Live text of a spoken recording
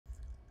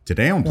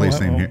Today on Place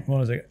Name here. Hold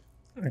on a second.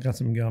 I got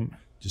some gum.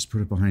 Just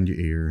put it behind your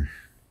ear.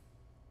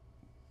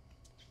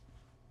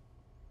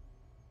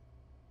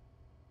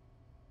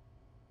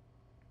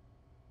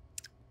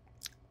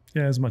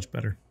 Yeah, it's much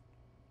better.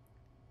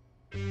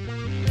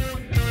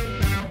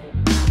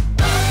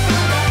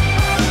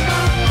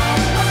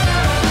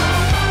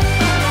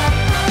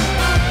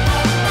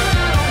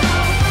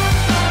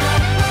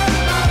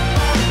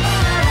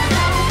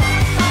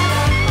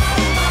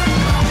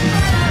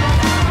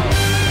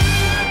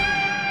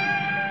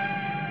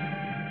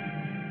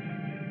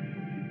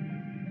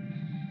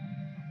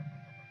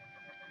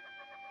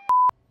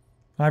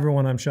 Hi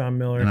everyone, I'm Sean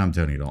Miller. And I'm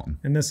Tony Dalton.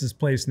 And this is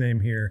Place Name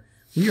Here.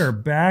 We are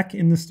back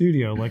in the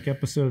studio, like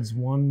episodes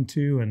 1,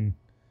 2, and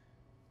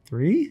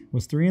 3?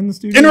 Was 3 in the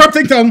studio?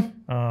 Interrupting Tom!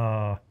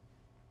 I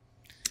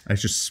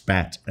just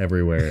spat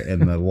everywhere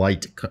and the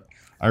light.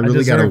 I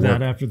really got to work.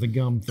 That after the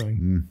gum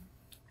thing.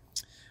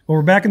 Well,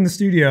 we're back in the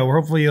studio. We're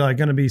hopefully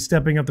going to be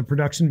stepping up the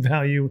production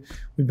value.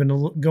 We've been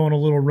going a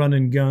little run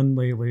and gun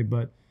lately,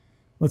 but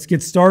let's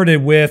get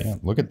started with... Yeah,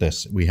 look at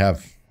this. We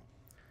have...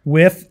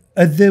 With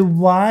The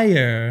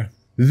Wire.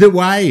 The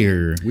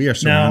Wire. We are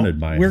surrounded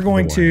by. We're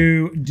going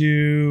to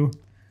do.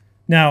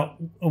 Now,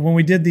 when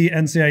we did the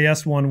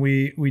NCIS one,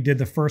 we did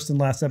the first and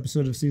last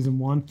episode of season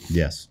 1.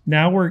 Yes.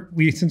 Now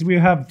since we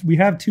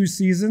have 2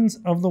 seasons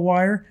of The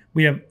Wire.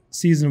 We have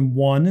season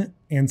 1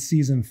 and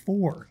season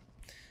 4.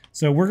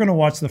 So we're going to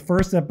watch the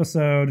first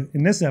episode.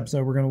 In this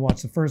episode, we're going to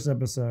watch the first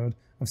episode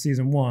of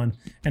season 1,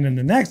 and in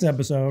the next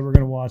episode, we're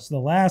going to watch the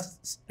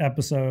last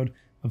episode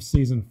of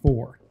season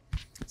 4.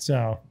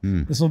 So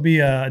this will be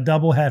a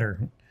double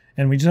header.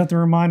 And we just have to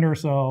remind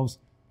ourselves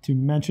to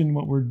mention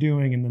what we're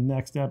doing in the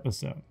next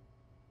episode.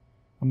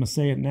 I'm going to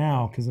say it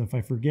now because if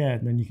I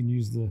forget, then you can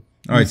use the...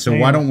 All right, so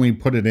why don't we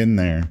put it in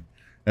there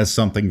as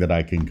something that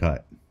I can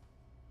cut?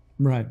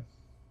 Right.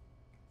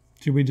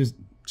 Should we just...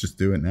 Just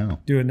do it now.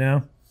 Do it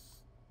now?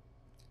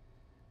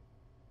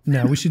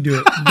 No, we should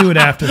do it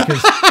after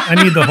because I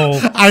need the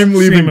whole I'm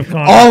leaving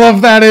all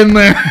of that in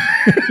there.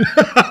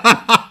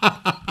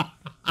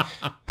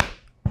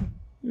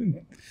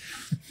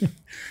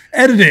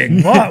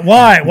 Editing.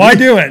 Why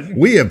do it?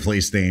 We at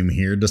Place Name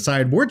Here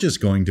decide we're just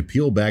going to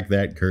peel back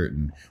that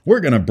curtain. We're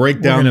going to break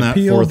down that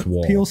fourth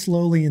wall. Peel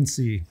slowly and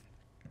see.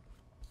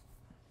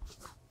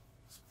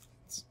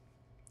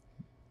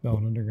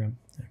 Going underground.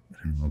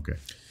 Okay.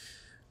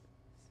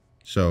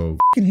 So.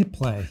 Can hit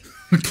play.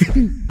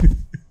 The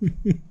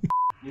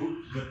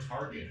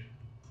target.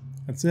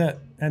 That's it.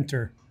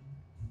 Enter.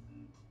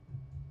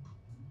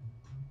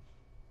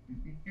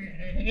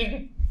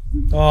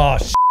 Oh,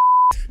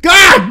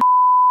 God!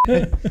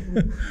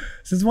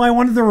 This is why I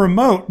wanted the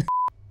remote.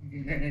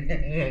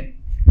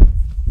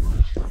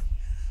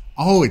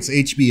 Oh, it's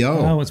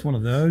HBO. Oh, it's one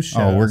of those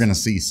shows. Oh, we're gonna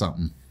see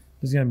something.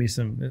 There's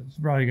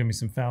probably gonna be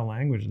some foul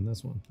language in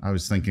this one. I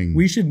was thinking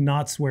we should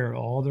not swear at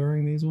all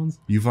during these ones.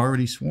 You've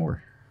already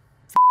swore.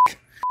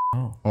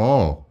 Oh.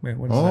 Oh. Wait,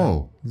 what is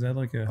that? Is that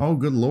like a... Oh,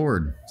 good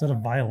Lord. Is that a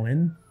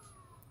violin?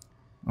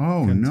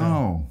 Oh,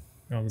 no.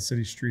 Oh, the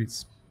city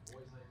streets.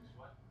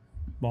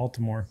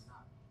 Baltimore.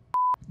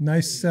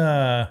 Nice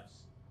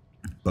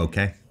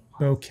bouquet.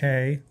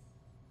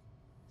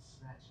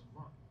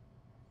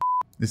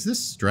 Is this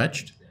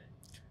stretched?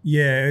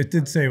 Yeah, it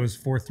did say it was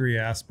 4:3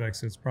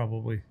 aspects. So it's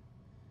probably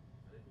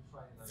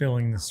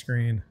filling the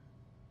screen.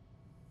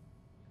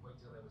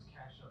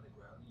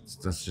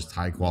 That's just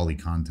high quality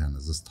content.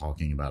 Is this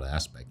talking about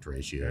aspect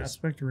ratios?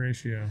 Aspect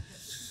ratio.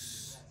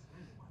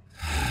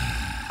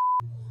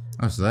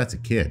 Oh, so that's a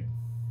kid.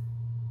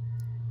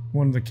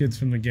 One of the kids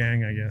from the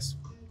gang, I guess.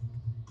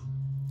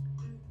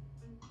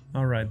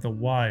 All right, The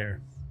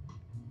Wire.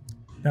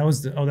 That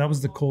was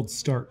the cold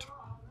start.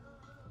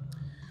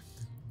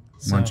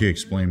 Why don't you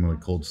explain what a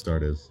cold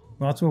start is?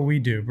 Well, that's what we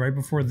do. Right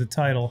before the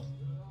title,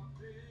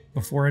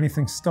 before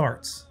anything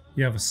starts,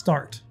 you have a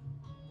start.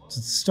 It's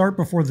a start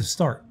before the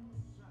start.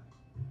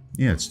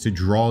 Yeah, it's to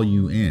draw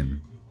you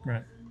in.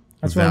 Right.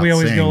 That's why we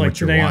always go like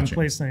today on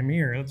Place Name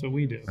Here. That's what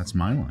we do. That's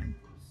my line.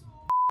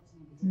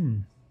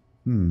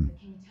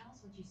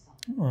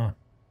 Oh.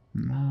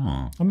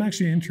 Oh. I'm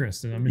actually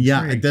interested. I'm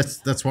intrigued. Yeah,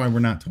 that's why we're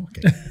not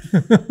talking.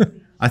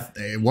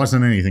 It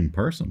wasn't anything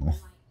personal.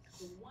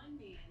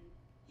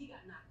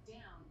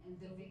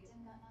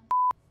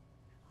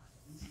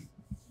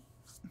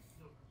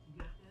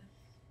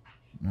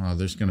 Oh,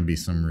 there's going to be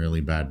some really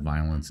bad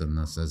violence in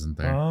this, isn't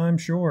there? I'm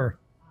sure.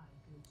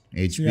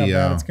 HBO. See how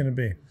bad it's going to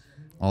be.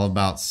 All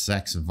about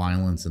sex,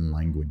 violence, and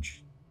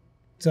language.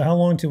 So how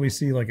long till we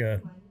see like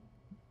a...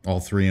 All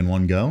 3 in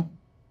one go?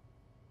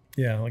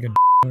 Yeah, like a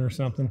or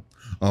something.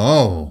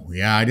 Oh,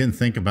 yeah, I didn't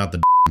think about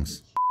the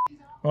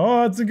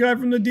Oh, it's the guy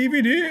from the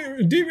DVD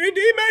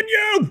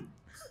menu.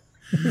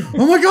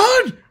 Oh my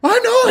God, I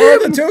know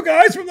him. The 2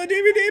 guys from the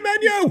DVD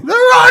menu. They're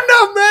on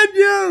the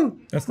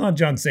menu. That's not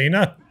John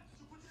Cena.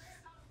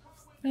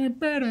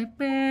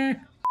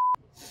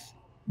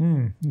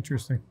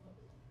 Interesting.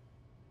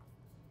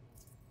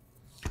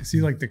 Is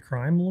he like the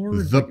crime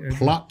lord? The like,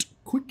 plot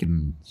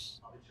quickens.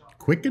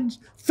 Quickens?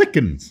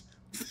 Thickens.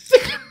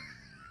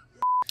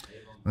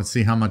 Let's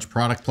see how much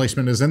product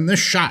placement is in this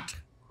shot.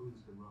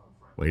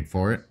 Wait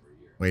for it.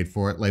 Wait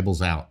for it.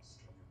 Labels out.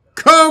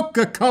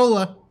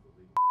 Coca-Cola.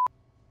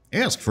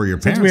 Ask for your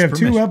parents' Since we have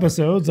permission. 2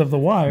 episodes of The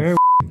Wire.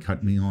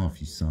 Cut me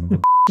off, you son of a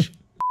bitch.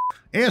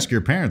 Ask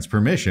your parents'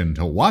 permission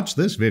to watch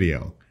this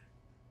video.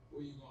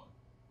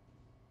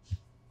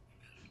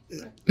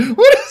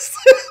 What is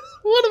this?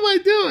 What am I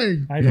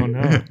doing? I don't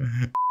know.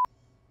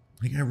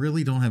 Like, I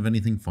really don't have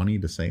anything funny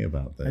to say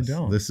about this. I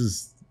don't. This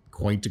is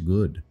quite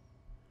good.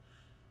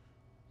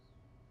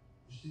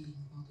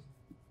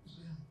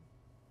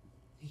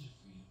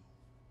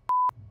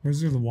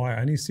 Where's the wire?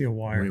 I need to see a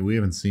wire. We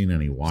haven't seen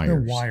any wires.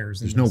 There's no wires.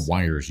 There's no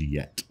wires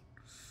yet.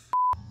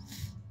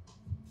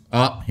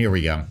 Oh, here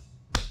we go.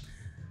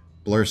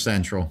 Blur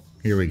Central.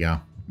 Here we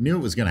go. Knew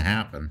it was going to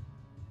happen.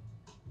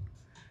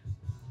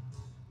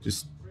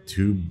 Just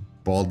 2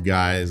 bald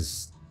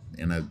guys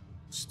in a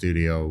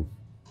studio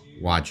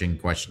watching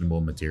questionable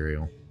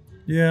material.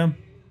 Yeah.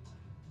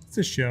 It's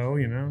a show,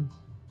 you know.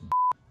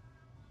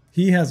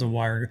 He has a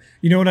wire.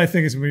 You know what I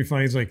think is going to be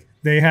funny? It's like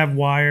they have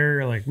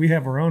wire. Like we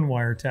have our own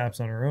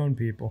wiretaps on our own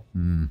people.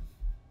 Mm.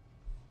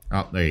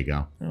 Oh, there you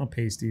go. Oh,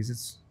 pasties.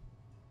 It's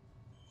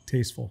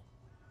tasteful.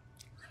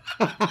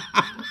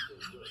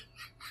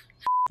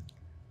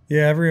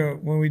 Yeah,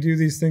 when we do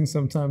these things,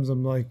 sometimes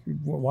I'm like,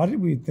 why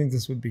did we think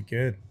this would be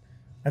good?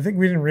 I think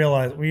we didn't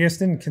realize, we just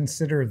didn't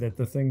consider that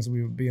the things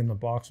we would be in the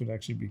box would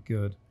actually be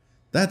good.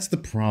 That's the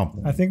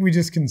problem. I think we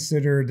just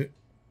considered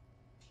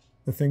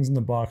the things in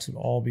the box would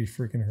all be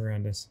freaking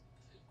horrendous.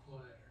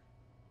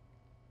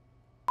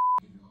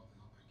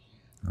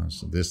 Oh,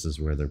 so this is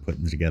where they're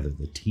putting together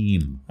the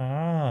team.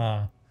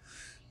 Ah.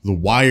 The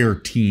Wire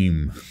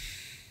team.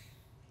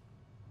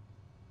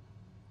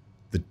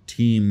 The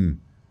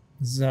team.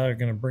 This is how they're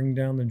going to bring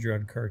down the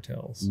drug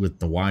cartels. With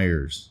the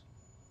wires.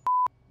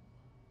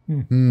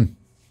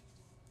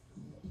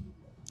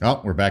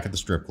 Oh, we're back at the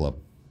strip club.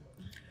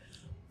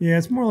 Yeah, it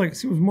was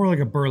more like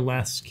a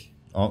burlesque.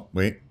 Oh,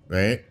 wait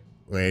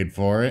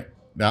for it.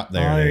 Oh,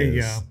 there it is.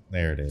 You go.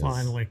 There it is.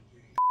 Finally.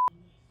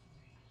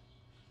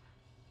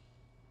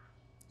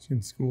 She's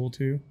in school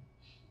too.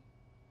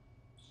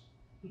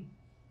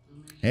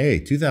 Hey,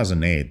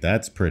 2008.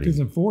 That's pretty.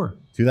 2004.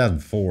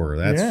 2004.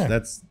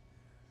 That's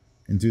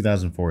in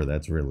 2004.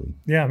 That's really.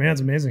 Yeah, man,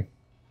 it's amazing.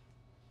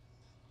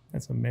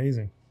 That's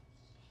amazing.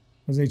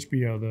 It was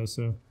HBO though,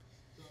 so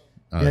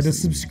you had to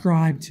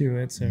subscribe to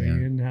it, so you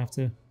didn't have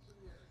to.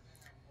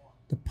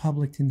 The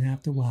public didn't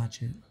have to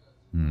watch it.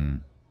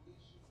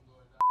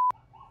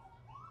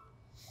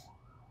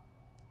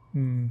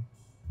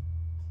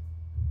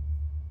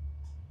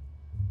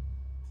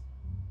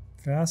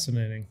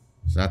 Fascinating.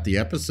 Is that the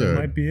episode? That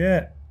might be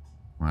it.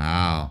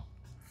 Wow.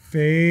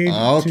 Fade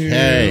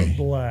to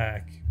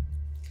black.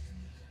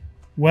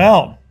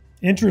 Well,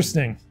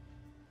 interesting.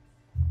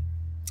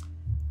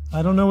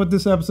 I don't know what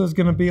this episode's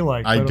going to be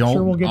like. I don't. I'm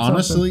sure we'll get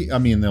honestly, something. I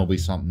mean, there'll be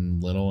something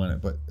little in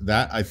it, but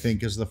that I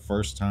think is the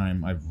first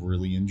time I've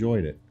really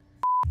enjoyed it.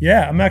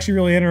 Yeah, I'm actually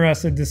really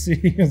interested to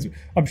see.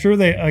 I'm sure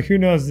they. Who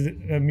knows?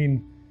 I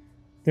mean,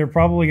 they're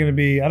probably going to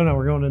be. I don't know.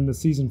 We're going into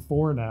season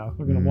 4 now.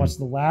 We're going to watch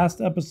the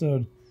last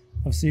episode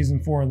of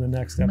season 4 in the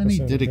next episode. How many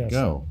did it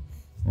go?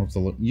 I'll have to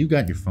look. You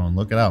got your phone.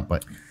 Look it up.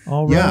 But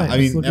all right, yeah, I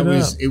mean,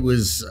 it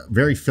was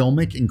very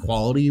filmic in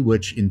quality,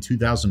 which in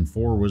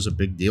 2004 was a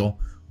big deal.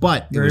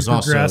 But very it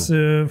was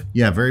progressive. Also,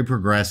 yeah, very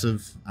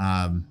progressive.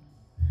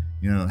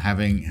 You know,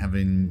 having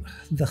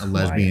a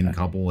lesbian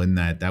couple in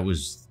that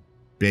was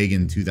big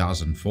in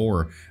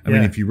 2004. I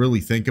mean, if you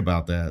really think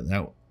about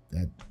that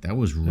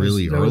was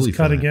really early. That was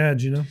cutting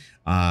edge, you know.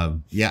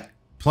 Yeah.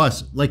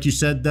 Plus, like you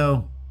said,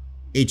 though,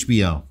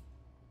 HBO.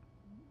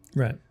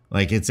 Right.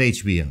 Like it's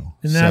HBO.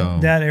 In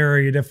that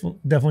era, you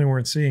definitely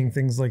weren't seeing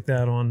things like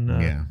that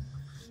on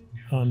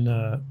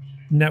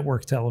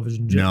network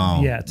television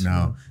yet.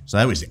 No. So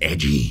that was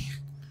edgy.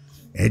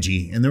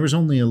 And there was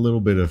only a little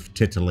bit of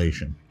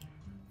titillation.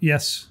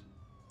 Yes.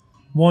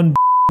 One.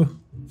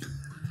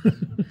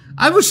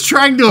 I was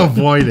trying to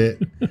avoid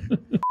it.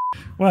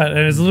 What?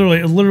 It was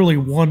literally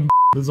one.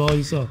 Is all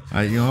you saw.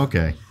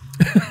 Okay.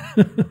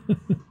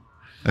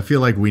 I feel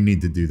like we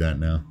need to do that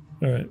now.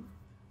 All right.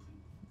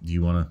 Do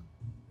you want to?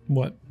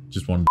 What?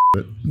 Just one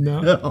bit?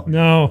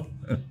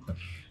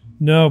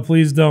 No,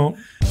 please don't.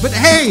 But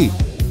hey,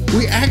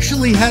 we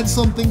actually had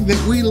something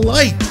that we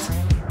liked.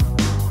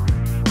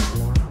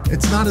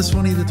 It's not as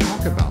funny to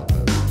talk about.